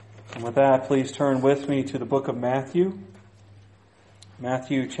And with that, please turn with me to the book of Matthew.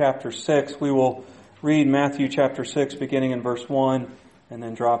 Matthew chapter 6. We will read Matthew chapter 6 beginning in verse 1 and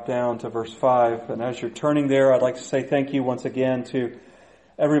then drop down to verse 5. And as you're turning there, I'd like to say thank you once again to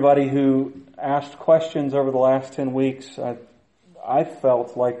everybody who asked questions over the last 10 weeks. I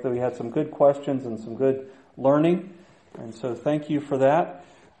felt like that we had some good questions and some good learning. And so thank you for that.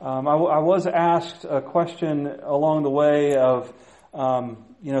 I was asked a question along the way of,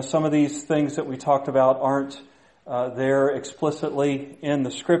 some of these things that we talked about aren't there explicitly in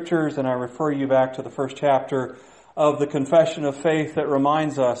the Scriptures, and I refer you back to the first chapter of the Confession of Faith that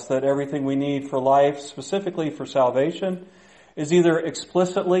reminds us that everything we need for life, specifically for salvation, is either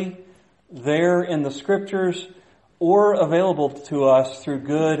explicitly there in the Scriptures or available to us through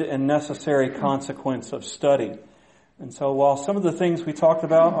good and necessary consequence of study. And so while some of the things we talked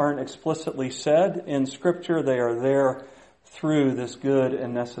about aren't explicitly said in Scripture, they are there through this good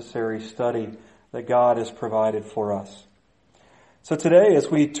and necessary study that God has provided for us. So today, as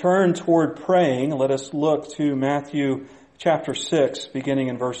we turn toward praying, let us look to Matthew chapter 6, beginning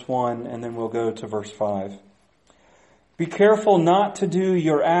in verse 1, and then we'll go to verse 5. Be careful not to do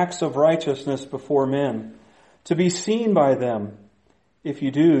your acts of righteousness before men, to be seen by them. If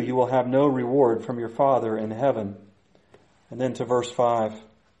you do, you will have no reward from your Father in heaven. And then to verse 5.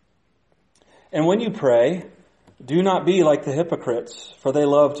 And when you pray, do not be like the hypocrites, for they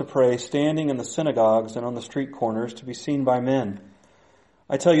love to pray standing in the synagogues and on the street corners to be seen by men.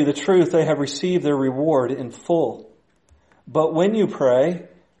 I tell you the truth, they have received their reward in full. But when you pray,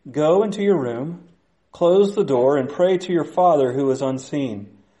 go into your room, close the door, and pray to your Father who is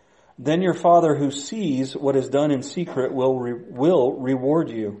unseen. Then your Father who sees what is done in secret will reward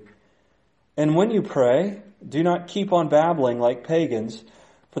you. And when you pray, do not keep on babbling like pagans,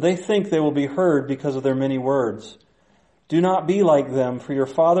 for they think they will be heard because of their many words. Do not be like them, for your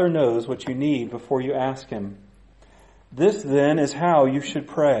Father knows what you need before you ask Him. This then is how you should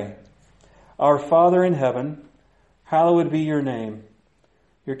pray. Our Father in heaven, hallowed be your name.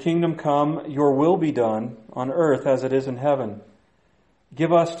 Your kingdom come, your will be done, on earth as it is in heaven.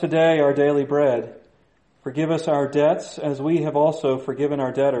 Give us today our daily bread. Forgive us our debts as we have also forgiven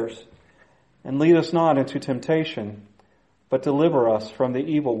our debtors. And lead us not into temptation, but deliver us from the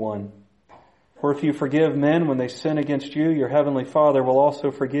evil one. For if you forgive men when they sin against you, your heavenly Father will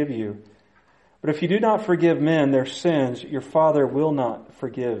also forgive you. But if you do not forgive men their sins, your Father will not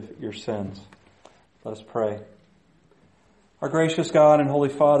forgive your sins. Let us pray. Our gracious God and Holy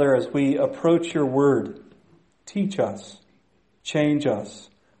Father, as we approach your word, teach us, change us,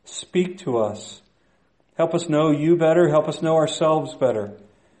 speak to us. Help us know you better, help us know ourselves better,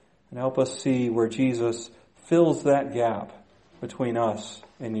 and help us see where Jesus fills that gap between us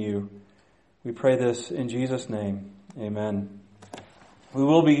and you. We pray this in Jesus' name. Amen. We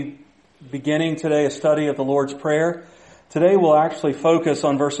will be beginning today a study of the Lord's Prayer. Today we'll actually focus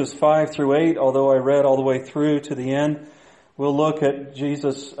on verses 5 through 8, although I read all the way through to the end. We'll look at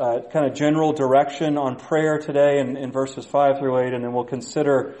Jesus' kind of general direction on prayer today in verses 5 through 8, and then we'll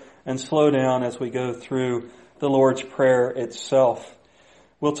consider and slow down as we go through the Lord's Prayer itself.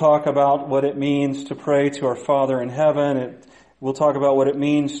 We'll talk about what it means to pray to our Father in heaven. We'll talk about what it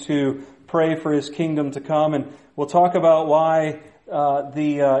means to pray for His kingdom to come. And we'll talk about why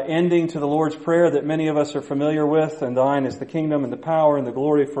the ending to the Lord's Prayer that many of us are familiar with, and thine is the kingdom and the power and the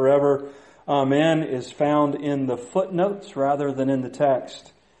glory forever, amen, is found in the footnotes rather than in the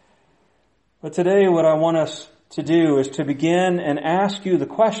text. But today what I want us to do is to begin and ask you the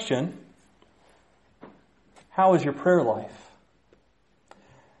question, how is your prayer life?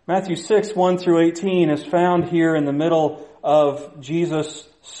 Matthew 6, 1 through 18 is found here in the middle of Jesus'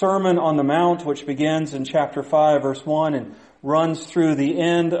 Sermon on the Mount, which begins in chapter 5, verse 1, and runs through the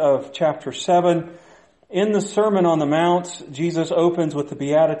end of chapter 7. In the Sermon on the Mount, Jesus opens with the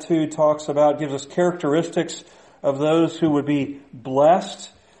Beatitude, gives us characteristics of those who would be blessed,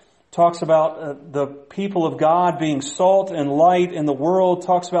 talks about the people of God being salt and light in the world,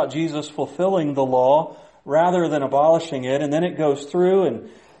 talks about Jesus fulfilling the law rather than abolishing it, and then it goes through and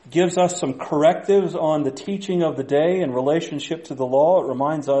gives us some correctives on the teaching of the day in relationship to the law. It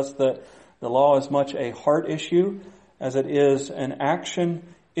reminds us that the law is much a heart issue as it is an action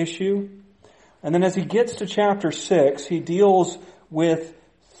issue. And then as he gets to chapter 6, he deals with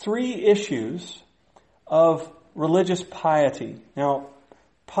 3 issues of religious piety. Now,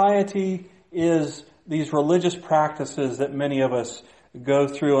 piety is these religious practices that many of us go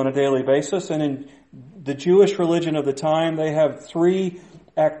through on a daily basis. And in the Jewish religion of the time, they have 3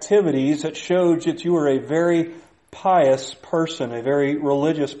 activities that showed that you were a very pious person, a very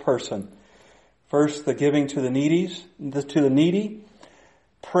religious person. First, the giving to the needy.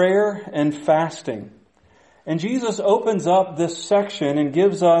 prayer and fasting. And Jesus opens up this section and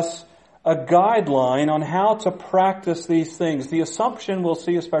gives us a guideline on how to practice these things. The assumption we'll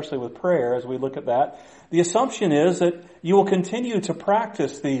see, especially with prayer as we look at that, the assumption is that you will continue to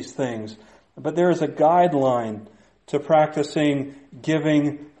practice these things. But there is a guideline to practicing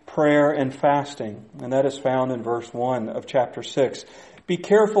giving, prayer, and fasting. And that is found in verse 1 of chapter 6. Be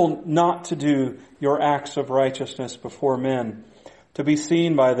careful not to do your acts of righteousness before men, to be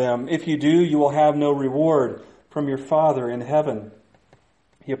seen by them. If you do, you will have no reward from your Father in heaven.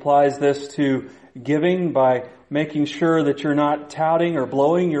 He applies this to giving by making sure that you're not touting or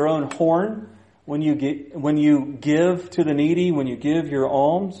blowing your own horn when you give to the needy, when you give your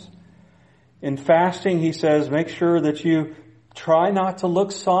alms. In fasting, he says, make sure that you try not to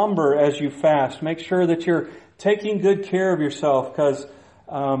look somber as you fast. Make sure that you're taking good care of yourself, because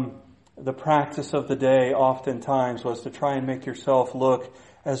the practice of the day oftentimes was to try and make yourself look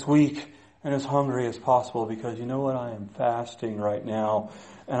as weak and as hungry as possible, because you know what, I am fasting right now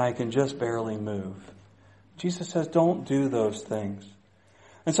and I can just barely move. Jesus says don't do those things.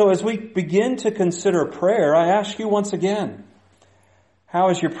 And so as we begin to consider prayer, I ask you once again, how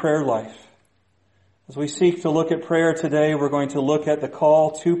is your prayer life? As we seek to look at prayer today, we're going to look at the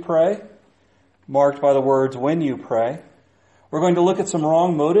call to pray, marked by the words, when you pray. We're going to look at some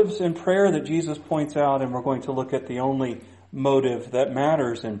wrong motives in prayer that Jesus points out, and we're going to look at the only motive that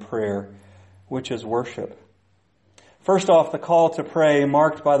matters in prayer, which is worship. First off, the call to pray,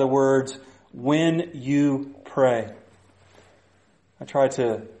 marked by the words, when you pray. I tried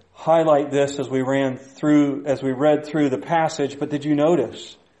to highlight this as we read through the passage, but did you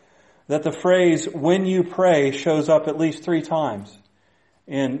notice that the phrase, when you pray, shows up at least 3 times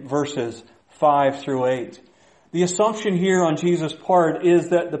in verses 5 through 8. The assumption here on Jesus' part is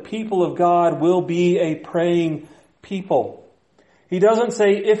that the people of God will be a praying people. He doesn't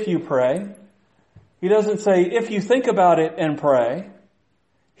say if you pray. He doesn't say if you think about it and pray.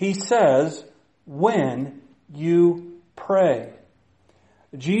 He says when you pray.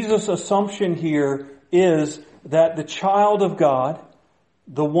 Jesus' assumption here is that the child of God,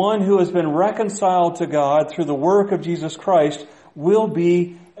 the one who has been reconciled to God through the work of Jesus Christ, will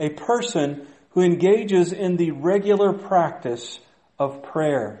be a person who engages in the regular practice of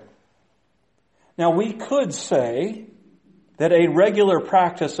prayer. Now, we could say that a regular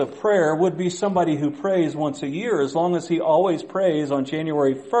practice of prayer would be somebody who prays once a year, as long as he always prays on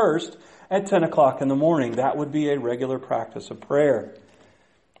January 1st at 10 o'clock in the morning. That would be a regular practice of prayer.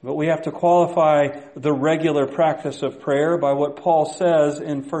 But we have to qualify the regular practice of prayer by what Paul says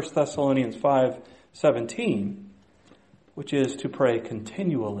in 1 Thessalonians 5:17, which is to pray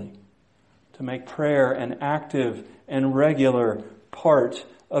continually, to make prayer an active and regular part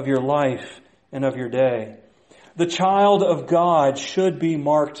of your life and of your day. The child of God should be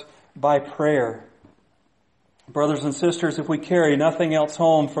marked by prayer. Brothers and sisters, if we carry nothing else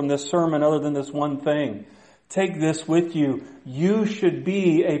home from this sermon other than this one thing, take this with you. You should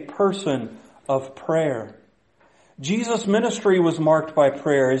be a person of prayer. Jesus' ministry was marked by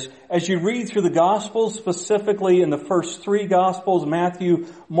prayers. As you read through the Gospels, specifically in the first 3 Gospels, Matthew,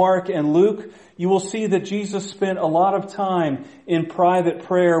 Mark, and Luke, you will see that Jesus spent a lot of time in private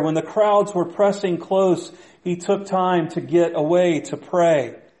prayer. When the crowds were pressing close, he took time to get away to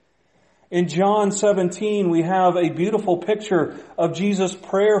pray. In John 17, we have a beautiful picture of Jesus'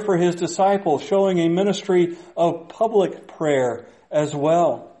 prayer for his disciples, showing a ministry of public prayer as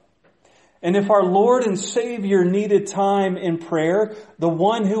well. And if our Lord and Savior needed time in prayer, the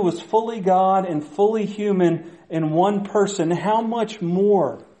one who was fully God and fully human in one person, how much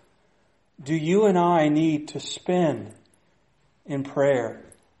more do you and I need to spend in prayer,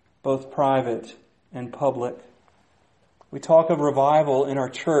 both private and public? We talk of revival in our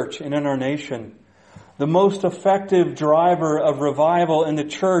church and in our nation. The most effective driver of revival in the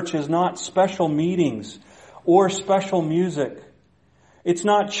church is not special meetings or special music. It's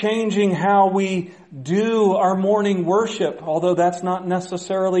not changing how we do our morning worship, although that's not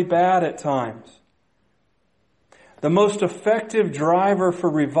necessarily bad at times. The most effective driver for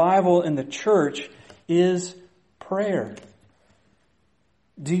revival in the church is prayer.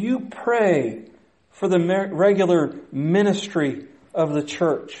 Do you pray for the regular ministry of the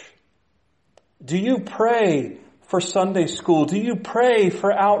church? Do you pray for Sunday school? Do you pray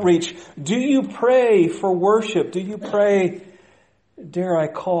for outreach? Do you pray for worship? Do you pray, dare I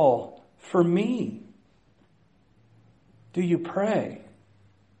call, for me? Do you pray?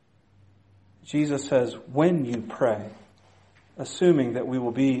 Jesus says, when you pray, assuming that we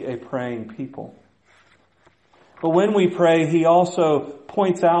will be a praying people. But when we pray, he also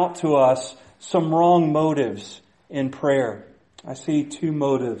points out to us some wrong motives in prayer. I see two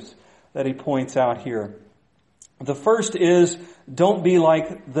motives that he points out here. The first is, don't be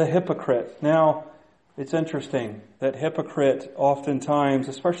like the hypocrite. Now, it's interesting that hypocrite oftentimes,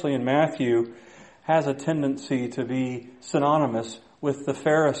 especially in Matthew, has a tendency to be synonymous with the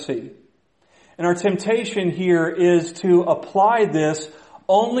Pharisee. And our temptation here is to apply this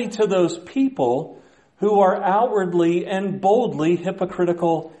only to those people who are outwardly and boldly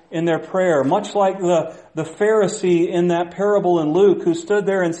hypocritical in their prayer. Much like the Pharisee in that parable in Luke who stood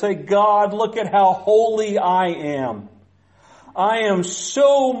there and said, God, look at how holy I am. I am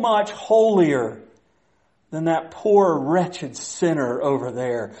so much holier than that poor wretched sinner over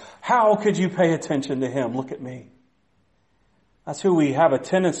there. How could you pay attention to him? Look at me. That's who we have a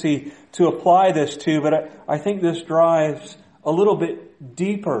tendency to apply this to, but I think this drives a little bit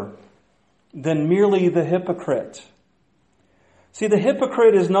deeper than merely the hypocrite. See, the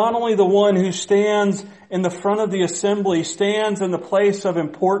hypocrite is not only the one who stands in the front of the assembly, stands in the place of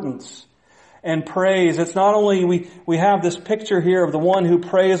importance and praise. It's not only we have this picture here of the one who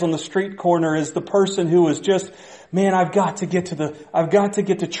prays on the street corner is the person who is just, man, I've got to get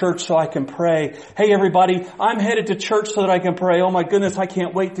to church so I can pray. Hey everybody, I'm headed to church so that I can pray. Oh my goodness, I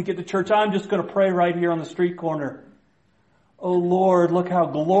can't wait to get to church. I'm just going to pray right here on the street corner. Oh Lord, look how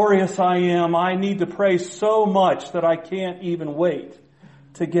glorious I am. I need to pray so much that I can't even wait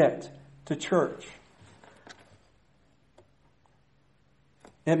to get to church.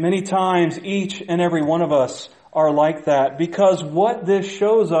 And many times, each and every one of us are like that, because what this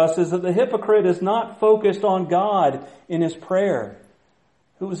shows us is that the hypocrite is not focused on God in his prayer.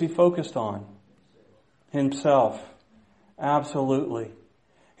 Who is he focused on? Himself. Absolutely.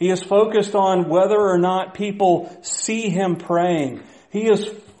 He is focused on whether or not people see him praying. He is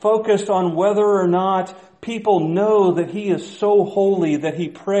focused on whether or not people know that he is so holy that he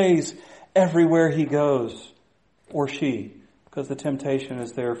prays everywhere he goes, or she, because the temptation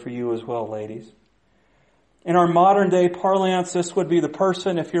is there for you as well, ladies. In our modern day parlance, this would be the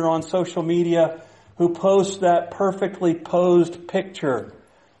person, if you're on social media, who posts that perfectly posed picture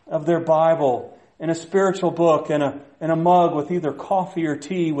of their Bible in a spiritual book and a mug with either coffee or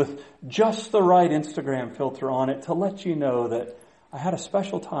tea with just the right Instagram filter on it to let you know that I had a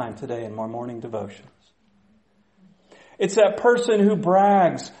special time today in my morning devotions. It's that person who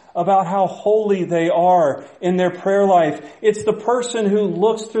brags about how holy they are in their prayer life. It's the person who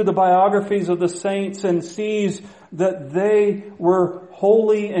looks through the biographies of the saints and sees that they were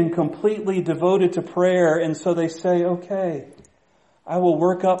holy and completely devoted to prayer. And so they say, okay, I will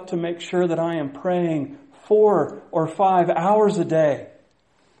work up to make sure that I am praying 4 or 5 hours a day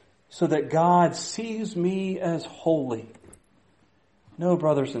so that God sees me as holy. No,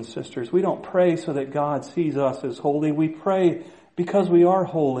 brothers and sisters, we don't pray so that God sees us as holy. We pray because we are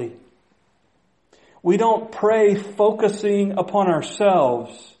holy. We don't pray focusing upon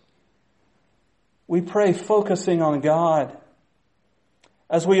ourselves. We pray focusing on God.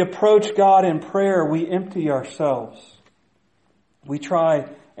 As we approach God in prayer, we empty ourselves. We try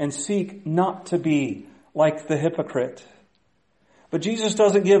and seek not to be like the hypocrite. But Jesus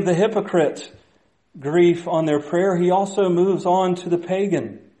doesn't give the hypocrite grief on their prayer. He also moves on to the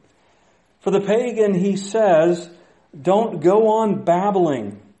pagan. For the pagan, he says, don't go on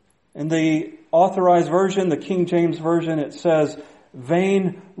babbling. In the Authorized Version, the King James Version, it says,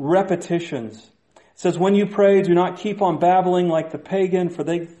 vain repetitions. It says, when you pray, do not keep on babbling like the pagan, for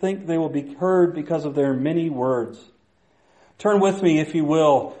they think they will be heard because of their many words. Turn with me, if you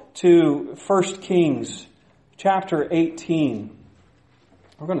will, to 1 Kings chapter 18.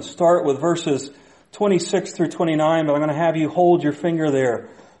 We're going to start with verses 26 through 29, but I'm going to have you hold your finger there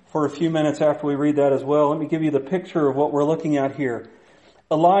for a few minutes after we read that as well. Let me give you the picture of what we're looking at here.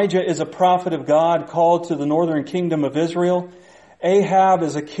 Elijah is a prophet of God called to the northern kingdom of Israel. Ahab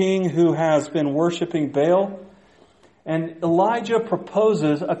is a king who has been worshiping Baal. And Elijah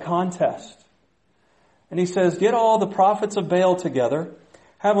proposes a contest. And he says, get all the prophets of Baal together,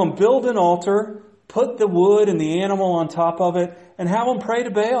 have them build an altar, put the wood and the animal on top of it, and have them pray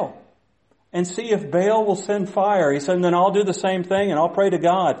to Baal. And see if Baal will send fire. He said, and then I'll do the same thing and I'll pray to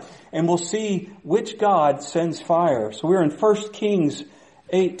God. And we'll see which God sends fire. So we're in 1 Kings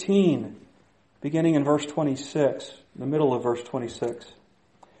 18, beginning in verse 26, the middle of verse 26.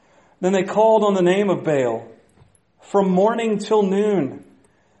 Then they called on the name of Baal from morning till noon.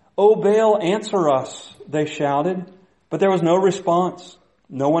 O Baal, answer us, they shouted. But there was no response.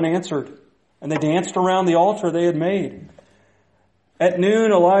 No one answered. And they danced around the altar they had made. At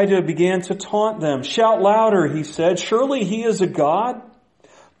noon, Elijah began to taunt them. Shout louder, he said. Surely he is a god.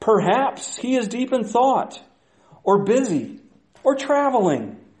 Perhaps he is deep in thought, or busy, or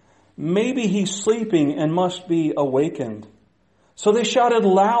traveling. Maybe he's sleeping and must be awakened. So they shouted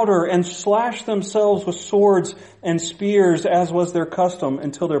louder and slashed themselves with swords and spears, as was their custom,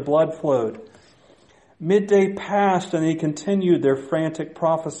 until their blood flowed. Midday passed, and they continued their frantic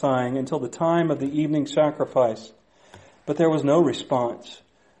prophesying until the time of the evening sacrifice. But there was no response.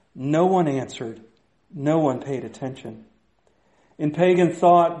 No one answered. No one paid attention. In pagan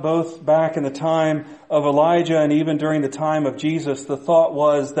thought, both back in the time of Elijah and even during the time of Jesus, the thought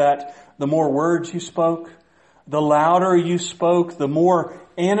was that the more words you spoke, the louder you spoke, the more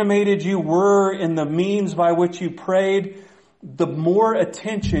animated you were in the means by which you prayed, the more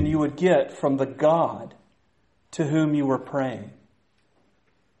attention you would get from the God to whom you were praying.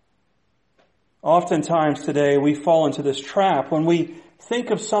 Oftentimes today we fall into this trap when we think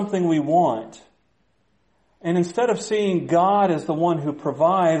of something we want. And instead of seeing God as the one who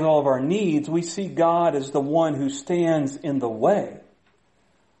provides all of our needs, we see God as the one who stands in the way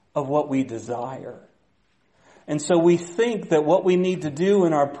of what we desire. And so we think that what we need to do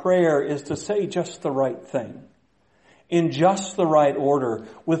in our prayer is to say just the right thing, in just the right order,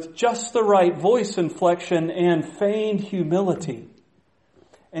 with just the right voice inflection and feigned humility.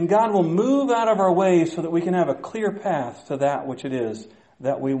 And God will move out of our way so that we can have a clear path to that which it is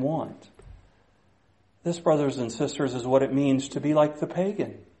that we want. This, brothers and sisters, is what it means to be like the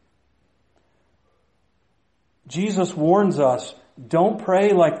pagan. Jesus warns us, don't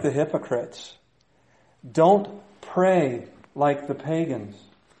pray like the hypocrites. Don't pray like the pagans.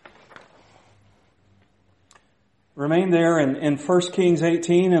 Remain there in 1 Kings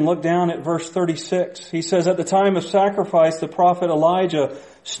 18 and look down at verse 36. He says, at the time of sacrifice, the prophet Elijah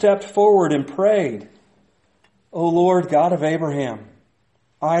stepped forward and prayed, O Lord, God of Abraham,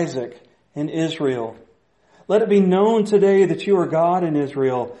 Isaac, and Israel, let it be known today that you are God in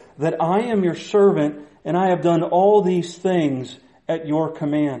Israel, that I am your servant, and I have done all these things at your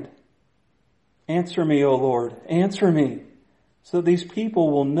command. Answer me, O Lord, answer me, so that these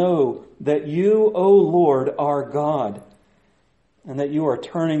people will know that you, O Lord, are God, and that you are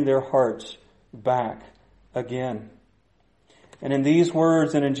turning their hearts back again. And in these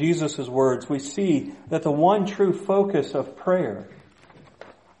words and in Jesus' words, we see that the one true focus of prayer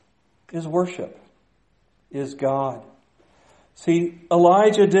is worship, is God. See,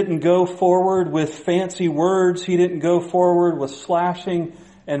 Elijah didn't go forward with fancy words. He didn't go forward with slashing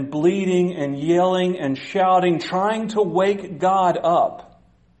and bleeding and yelling and shouting, trying to wake God up.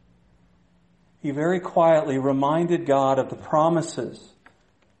 He very quietly reminded God of the promises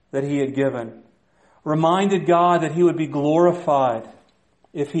that he had given. Reminded God that he would be glorified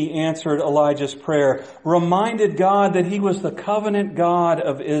if he answered Elijah's prayer. Reminded God that he was the covenant God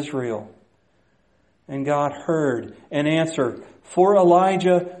of Israel. And God heard and answered. For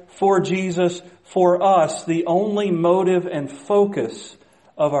Elijah, for Jesus, for us, the only motive and focus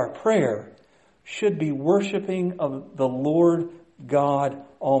of our prayer should be worshiping of the Lord God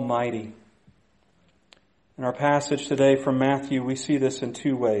Almighty. In our passage today from Matthew, we see this in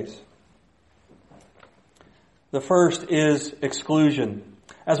two ways. The first is exclusion.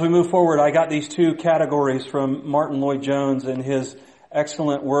 As we move forward, I got these two categories from Martin Lloyd-Jones in his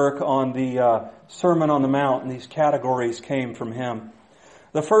excellent work on the Sermon on the Mount, and these categories came from him.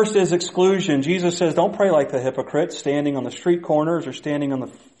 The first is exclusion. Jesus says, don't pray like the hypocrites standing on the street corners or standing on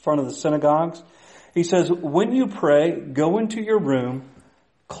the front of the synagogues. He says, when you pray, go into your room,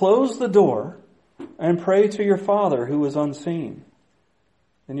 close the door, and pray to your Father who is unseen.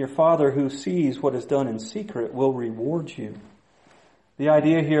 And your Father who sees what is done in secret will reward you. The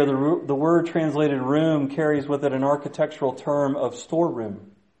idea here, the word translated room carries with it an architectural term of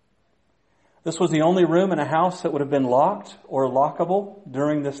storeroom. This was the only room in a house that would have been locked or lockable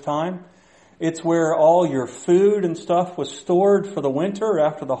during this time. It's where all your food and stuff was stored for the winter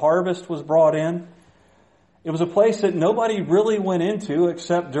after the harvest was brought in. It was a place that nobody really went into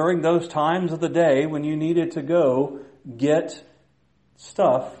except during those times of the day when you needed to go get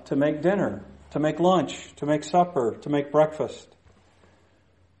stuff to make dinner, to make lunch, to make supper, to make breakfast.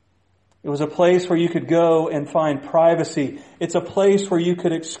 It was a place where you could go and find privacy. It's a place where you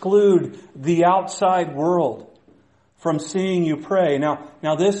could exclude the outside world from seeing you pray.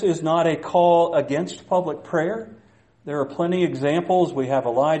 Now this is not a call against public prayer. There are plenty of examples. We have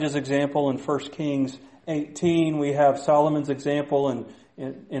Elijah's example in 1 Kings 18. We have Solomon's example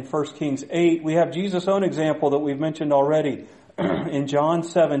in 1 Kings 8. We have Jesus' own example that we've mentioned already in John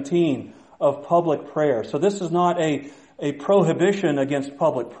 17 of public prayer. So this is not a prohibition against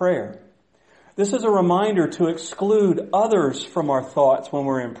public prayer. This is a reminder to exclude others from our thoughts when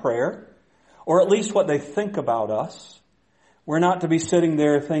we're in prayer, or at least what they think about us. We're not to be sitting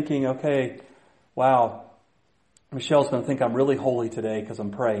there thinking, okay, wow, Michelle's going to think I'm really holy today because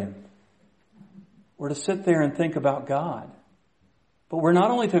I'm praying. We're to sit there and think about God But we're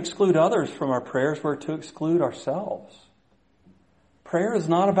not only to exclude others from our prayers, we're to exclude ourselves. Prayer is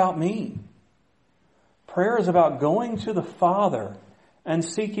not about me. Prayer is about going to the Father and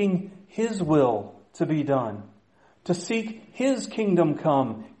seeking His will to be done. To seek His kingdom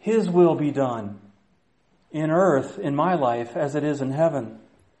come, His will be done in earth, in my life, as it is in heaven.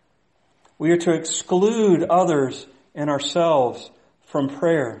 We are to exclude others and ourselves from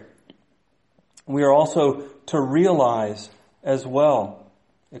prayer. We are also to realize as well.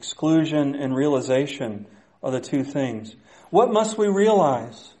 Exclusion and realization are the two things. What must we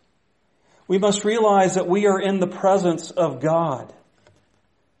realize? We must realize that we are in the presence of God.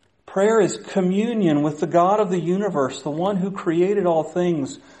 Prayer is communion with the God of the universe, the one who created all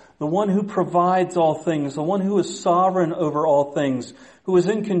things, the one who provides all things, the one who is sovereign over all things, who is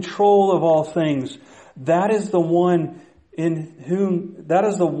in control of all things. That is the one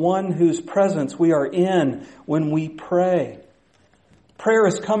whose presence we are in when we pray. Prayer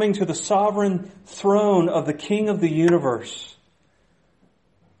is coming to the sovereign throne of the King of the universe.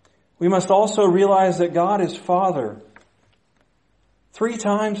 We must also realize that God is Father. 3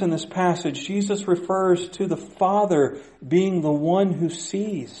 times in this passage, Jesus refers to the Father being the one who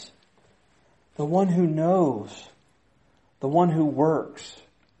sees, the one who knows, the one who works.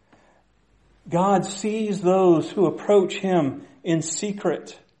 God sees those who approach Him in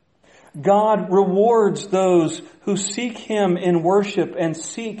secret. God rewards those who seek Him in worship and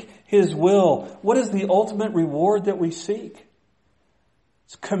seek His will. What is the ultimate reward that we seek?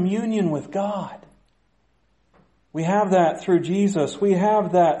 It's communion with God. We have that through Jesus. We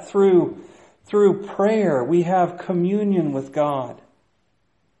have that through prayer. We have communion with God.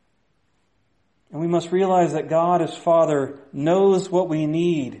 And we must realize that God as Father knows what we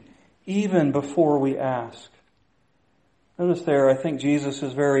need even before we ask. Notice there, I think Jesus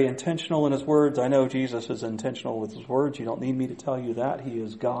is very intentional in His words. I know Jesus is intentional with His words. You don't need me to tell you that. He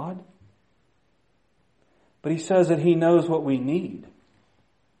is God. But He says that He knows what we need,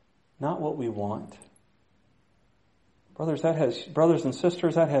 not what we want. Brothers and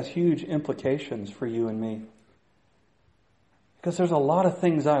sisters, that has huge implications for you and me. Because there's a lot of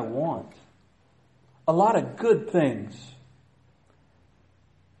things I want. A lot of good things.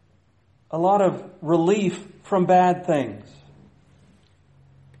 A lot of relief from bad things.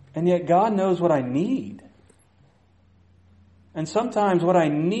 And yet God knows what I need. And sometimes what I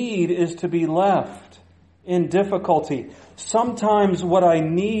need is to be left in difficulty. Sometimes what I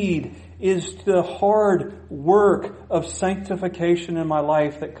need is the hard work of sanctification in my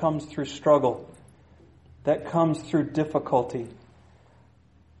life that comes through struggle, that comes through difficulty,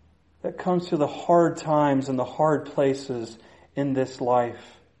 that comes through the hard times and the hard places in this life.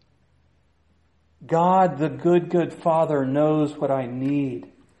 God, the good Father, knows what I need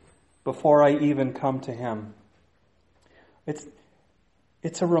before I even come to Him.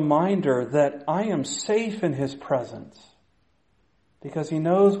 It's a reminder that I am safe in His presence because He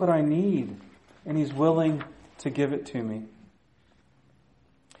knows what I need and He's willing to give it to me.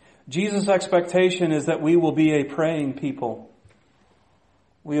 Jesus' expectation is that we will be a praying people.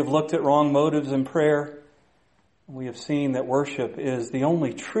 We have looked at wrong motives in prayer. We have seen that worship is the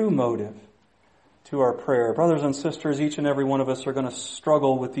only true motive to our prayer. Brothers and sisters, each and every one of us are going to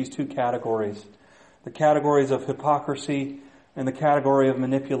struggle with these two categories. The categories of hypocrisy and the category of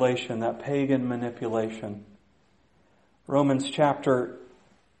manipulation, that pagan manipulation. Romans chapter,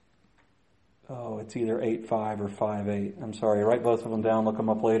 it's either 8:5 or 5:8. I'm sorry, write both of them down, look them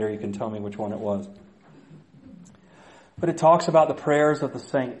up later, you can tell me which one it was. But it talks about the prayers of the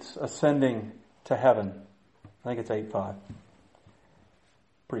saints ascending to heaven. I think it's 8:5.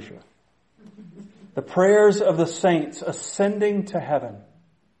 Pretty sure. The prayers of the saints ascending to heaven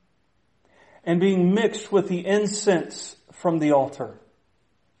and being mixed with the incense from the altar.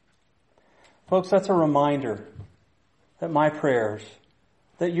 Folks, that's a reminder that my prayers,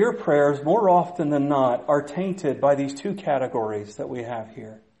 that your prayers more often than not are tainted by these two categories that we have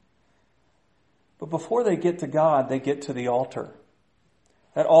here. But before they get to God, they get to the altar.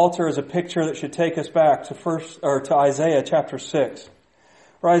 That altar is a picture that should take us back to Isaiah chapter 6.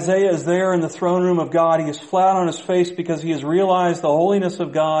 Where Isaiah is there in the throne room of God. He is flat on his face because he has realized the holiness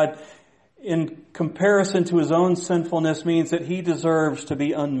of God in comparison to his own sinfulness means that he deserves to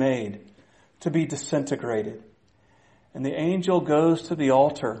be unmade, to be disintegrated. And the angel goes to the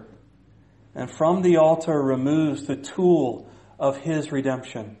altar and from the altar removes the tool of his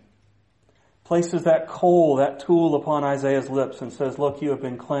redemption. Places that coal, that tool upon Isaiah's lips and says, look, you have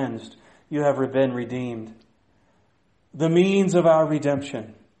been cleansed. You have been redeemed. The means of our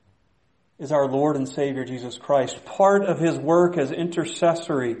redemption is our Lord and Savior Jesus Christ. Part of His work as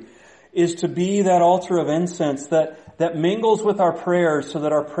intercessory is to be that altar of incense that mingles with our prayers so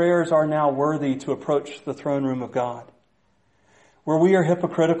that our prayers are now worthy to approach the throne room of God. Where we are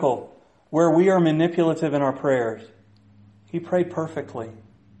hypocritical, where we are manipulative in our prayers, he prayed perfectly,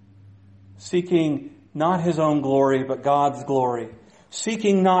 seeking not his own glory, but God's glory,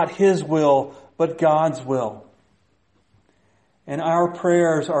 seeking not his will, but God's will. And our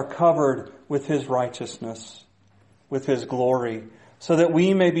prayers are covered with his righteousness, with his glory, so that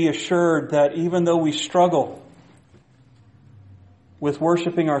we may be assured that even though we struggle with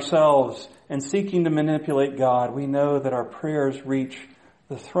worshiping ourselves and seeking to manipulate God, we know that our prayers reach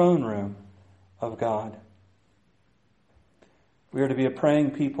the throne room of God. We are to be a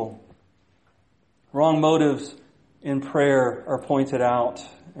praying people. Wrong motives in prayer are pointed out,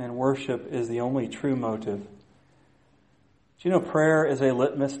 and worship is the only true motive. Do you know prayer is a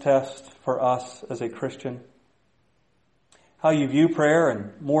litmus test for us as a Christian? How you view prayer,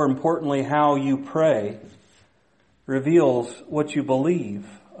 and more importantly, how you pray, reveals what you believe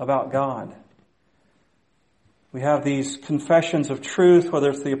about God. We have these confessions of truth, whether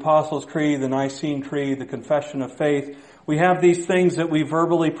it's the Apostles' Creed, the Nicene Creed, the Confession of Faith. We have these things that we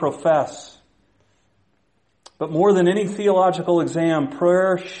verbally profess. But more than any theological exam,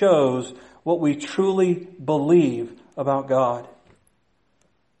 prayer shows what we truly believe about God.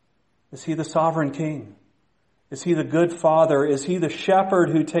 Is he the sovereign king? Is he the good father? Is he the shepherd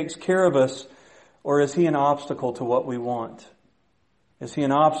who takes care of us? Or is he an obstacle to what we want? Is he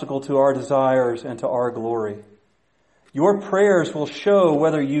an obstacle to our desires and to our glory? Your prayers will show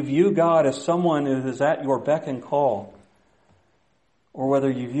whether you view God as someone who is at your beck and call, or whether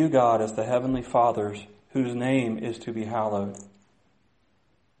you view God as the Heavenly Father whose name is to be hallowed.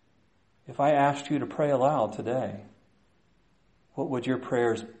 If I asked you to pray aloud today, what would your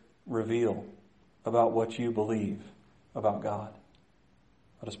prayers reveal about what you believe about God?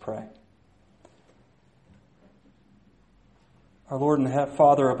 Let us pray. Our Lord and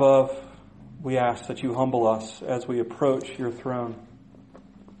Father above, we ask that you humble us as we approach your throne.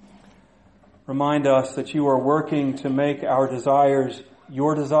 Remind us that you are working to make our desires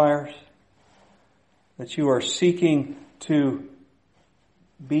your desires, that you are seeking to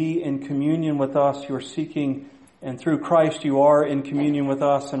be in communion with us. You are seeking, and through Christ you are in communion with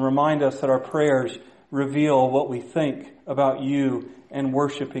us, and remind us that our prayers reveal what we think about you and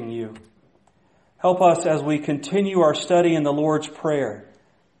worshiping you. Help us as we continue our study in the Lord's Prayer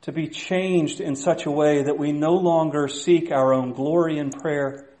to be changed in such a way that we no longer seek our own glory in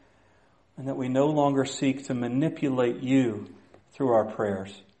prayer, and that we no longer seek to manipulate you through our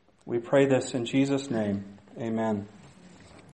prayers. We pray this in Jesus' name. Amen.